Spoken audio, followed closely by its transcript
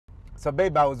So,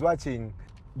 babe, I was watching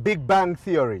Big Bang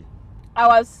Theory. I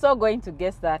was so going to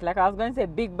guess that. Like I was going to say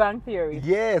Big Bang Theory.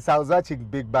 Yes, I was watching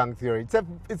Big Bang Theory.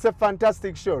 It's a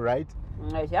fantastic show, right?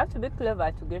 You have to be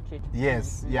clever to get it.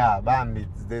 Yes, yeah, bam.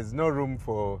 There's no room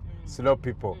for slow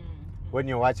people when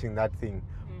you're watching that thing.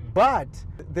 But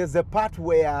there's a part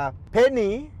where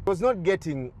Penny was not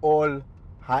getting all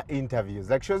her interviews.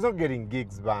 Like she was not getting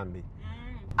gigs, Bambi.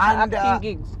 And Acting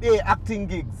gigs. Yeah, acting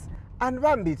gigs. And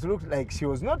Bambi, it looked like she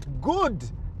was not good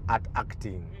at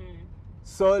acting.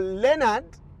 So Leonard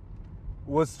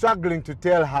was struggling to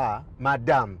tell her,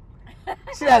 Madam,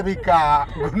 Shirabika,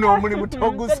 no muni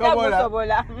mutogu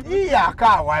sobola. Iya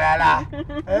ka walala.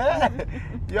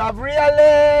 You have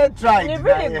really tried. You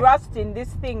really grasped in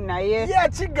this thing now, yeah. Yeah,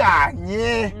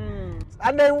 chiganye.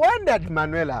 And I wondered,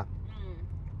 Manuela,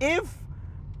 if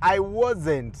I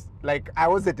wasn't a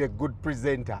good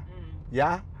presenter,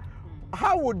 yeah,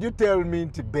 how would you tell me,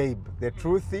 babe, the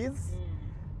truth is,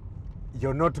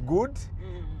 you're not good?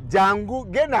 Jangu,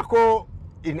 genako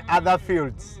in other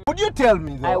fields. Would you tell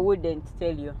me though? I wouldn't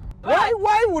tell you.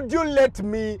 Why would you let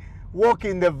me walk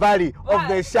in the valley of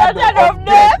the shadow of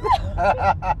death?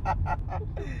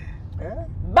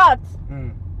 But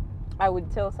I would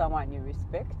tell someone you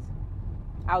respect.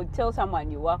 I would tell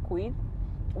someone you work with.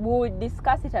 We would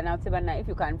discuss it and I would say, "Now, if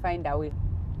you can find a way,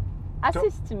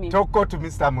 assist me." Talk to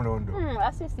Mr. Mulondo.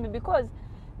 Assist me, because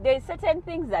there's certain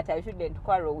things that I shouldn't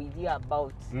quarrel with you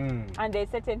about. And there's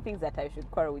certain things that I should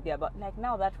quarrel with you about. Like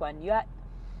now that one,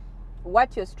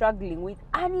 what you're struggling with,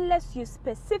 unless you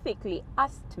specifically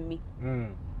asked me.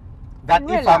 That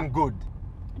Manuela, if I'm good.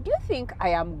 Do you think I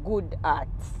am good at?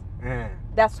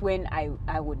 That's when I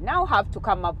would now have to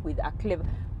come up with a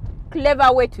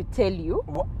clever way to tell you.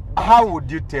 How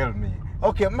would you tell me?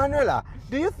 Okay, Manuela,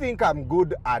 do you think I'm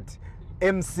good at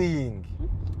emceeing?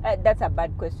 That's a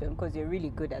bad question because you're really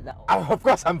good at that. Of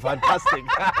course, I'm fantastic.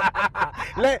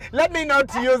 let me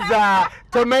not use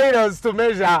tomatoes to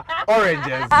measure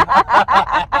oranges.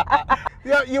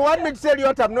 You want me to tell you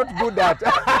what I'm not good at?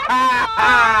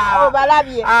 Oh,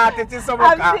 Balabi.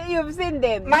 You've seen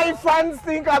them. My fans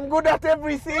think I'm good at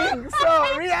everything.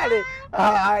 So, really,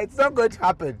 it's not going to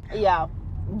happen. Yeah.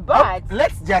 But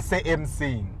let's just say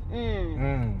emceeing.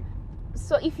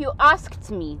 So, if you asked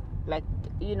me, like,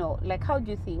 how do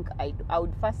you think I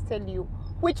would first tell you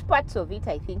which parts of it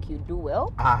I think you do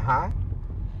well.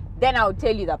 Then I'll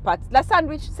tell you the parts. The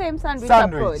same sandwich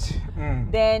approach.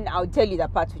 Then I'll tell you the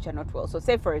parts which are not well. So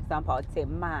say, for example, I would say,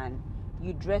 man,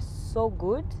 you dress so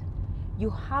good.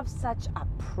 You have such a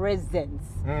presence.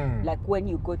 Like when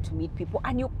you go to meet people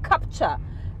and you capture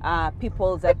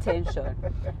people's attention.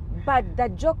 But the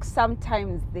jokes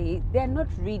sometimes, they're not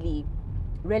really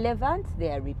relevant, they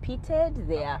are repeated,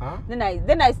 they are then I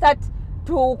start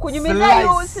to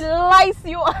slice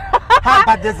you.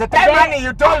 But there's a time when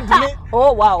you told me.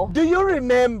 Oh wow. Do you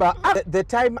remember the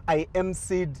time I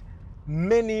emceed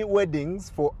many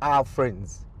weddings for our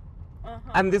friends?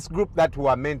 And this group that we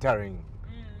were mentoring.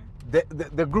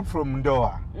 The group from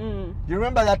Ndoa. You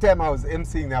remember that time I was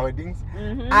emceeing their weddings?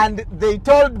 And they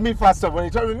told me, first of all,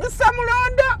 Mr.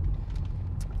 Mulondo,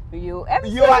 you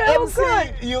MC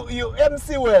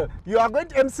well. You are going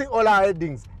to MC all our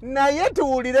weddings. Na yetu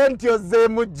ulirentio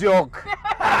zemu joke.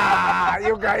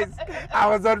 You guys, I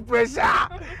was on pressure.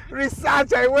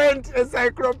 Research, I went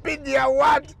encyclopedia,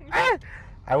 what?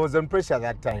 I was on pressure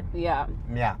that time. Yeah.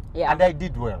 And I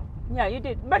did well. Yeah, you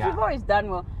did. But you've always done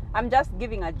well. I'm just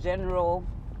giving a general.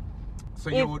 So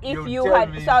so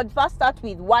I'd first start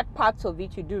with what parts of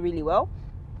it you do really well.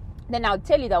 Then I'll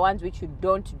tell you the ones which you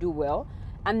don't do well.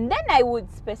 And then I would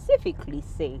specifically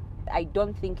say, I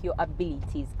don't think your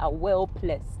abilities are well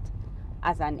placed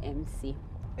as an MC.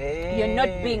 You're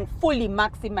not being fully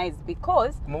maximized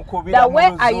because the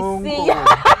way I see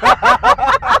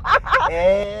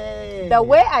the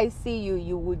way I see you,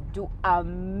 you would do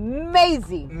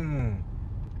amazing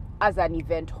as an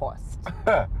event host.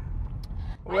 Then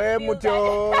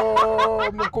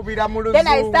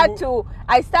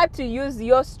I start to use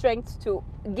your strength to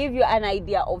give you an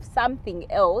idea of something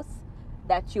else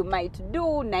that you might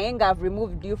do. Nayenga, I've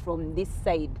removed you from this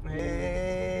side.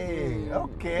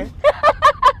 Okay.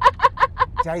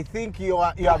 I think you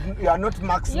are not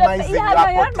maximizing your potential.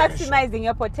 You're not maximizing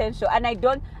your potential, and I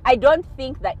don't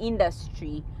think the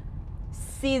industry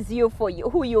sees you for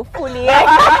who you fully are.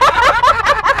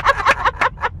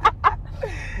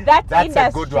 That's industry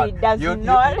a good one. Does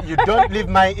not. You don't leave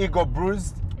my ego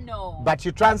bruised. No. But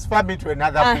you transfer me to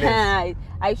another place.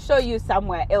 I show you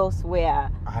somewhere else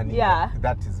where. Honey,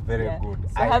 that is very good.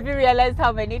 So have you realized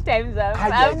how many times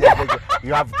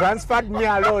you have transferred me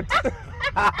a lot.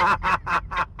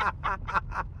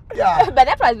 Yeah. But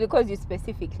that was because you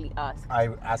specifically asked. I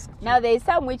asked you. Now there is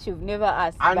some which you've never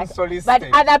asked. Unsolicited. But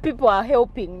other people are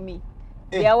helping me.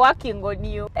 They are working on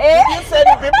you. Did you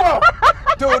send people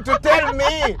to tell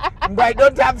me I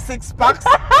don't have 6 packs?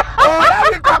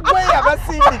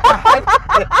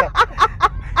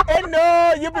 And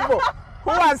no, you people who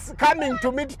was coming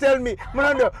to me to tell me,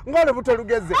 Mulondo,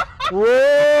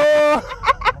 whoa.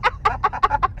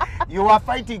 You are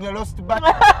fighting a lost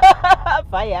battle.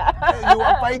 Fire. You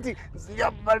are fighting.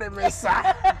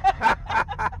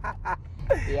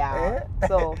 Yeah.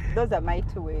 So those are my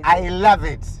 2 ways. I love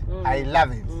it. I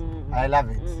love it. I love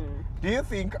it. Do you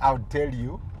think I would tell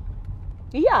you?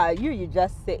 Yeah, you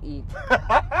just say it.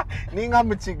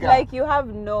 Like you have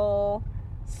no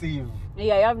sieve.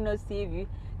 Yeah, you have no sieve.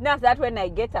 Now that when I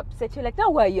get upset, you're like, now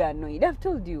why are you annoyed? I've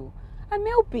told you. I'm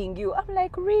helping you. I'm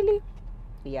like, really?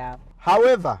 Yeah.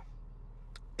 However,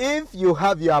 if you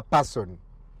have your person,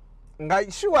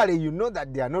 surely you know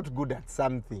that they are not good at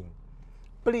something.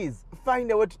 Please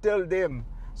find a way to tell them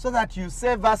so that you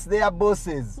save us their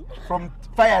bosses from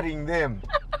firing them.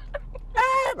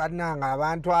 But now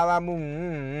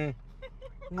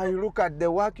you look at the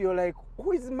work, you're like,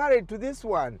 who is married to this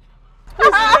one? Who's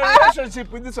in a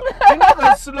relationship with this one? You know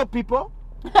those slow people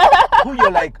who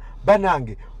you're like,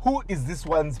 Banange, who is this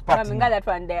one's partner? That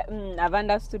one there. I've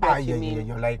understood what you mean.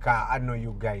 You're like, I know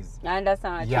you guys. I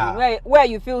understand what you mean. Where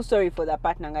you feel sorry for the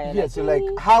partner. Yes, you're like,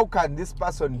 how can this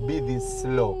person be this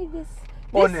slow?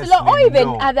 Honestly, slow, or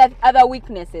even other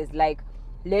weaknesses like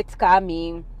late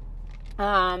coming,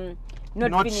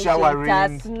 not showering,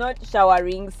 tasks, not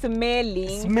showering,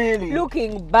 smelling,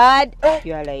 looking bad.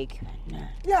 You're like, nah.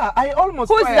 Yeah, I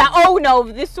almost. Who's the owner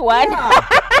of this one? Yeah.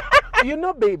 You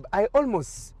know, babe, I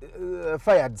almost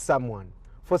fired someone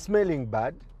for smelling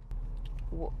bad.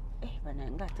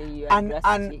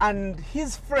 And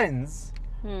his friends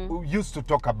who used to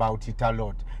talk about it a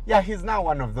lot. Yeah, he's now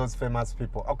one of those famous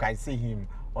people. Okay, I see him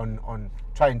on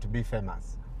trying to be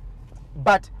famous.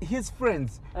 But his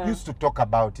friends used to talk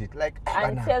about it. Like,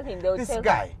 and tell him, they'll this tell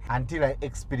guy, him. until I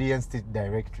experienced it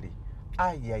directly.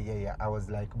 Yeah. I was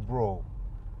like, bro.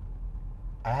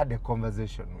 I had a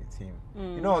conversation with him.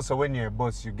 You know, also when you're a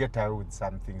boss, you get away with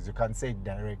some things. You can say it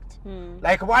direct.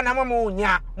 Like,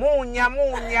 munya.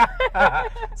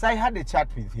 So I had a chat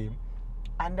with him,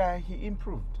 and he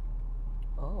improved.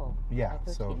 Oh. Yeah.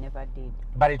 I thought he never did.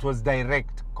 But it was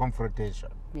direct confrontation.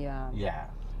 Yeah. Yeah.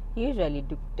 You usually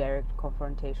do direct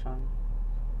confrontation.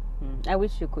 I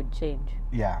wish you could change.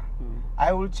 Yeah.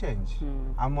 I will change.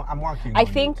 I'm working on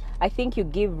it. I think you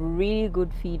give really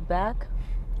good feedback.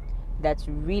 That's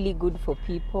really good for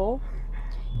people.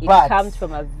 It comes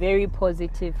from a very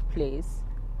positive place.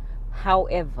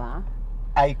 However,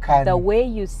 the way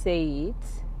you say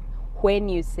it, when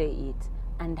you say it,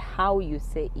 and how you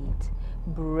say it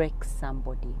breaks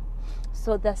somebody.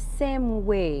 So the same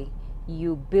way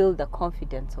you build the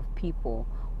confidence of people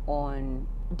on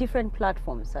different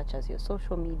platforms such as your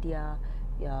social media,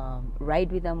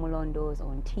 Ride with the Mulondos,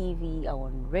 on TV or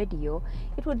on radio,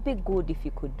 it would be good if you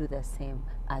could do the same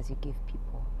as you give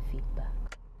people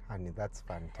feedback. Honey, that's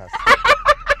fantastic.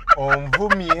 I'm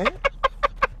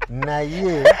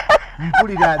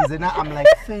like,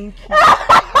 thank you.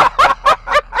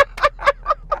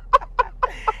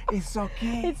 It's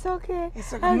okay. It's okay.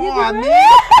 It's okay.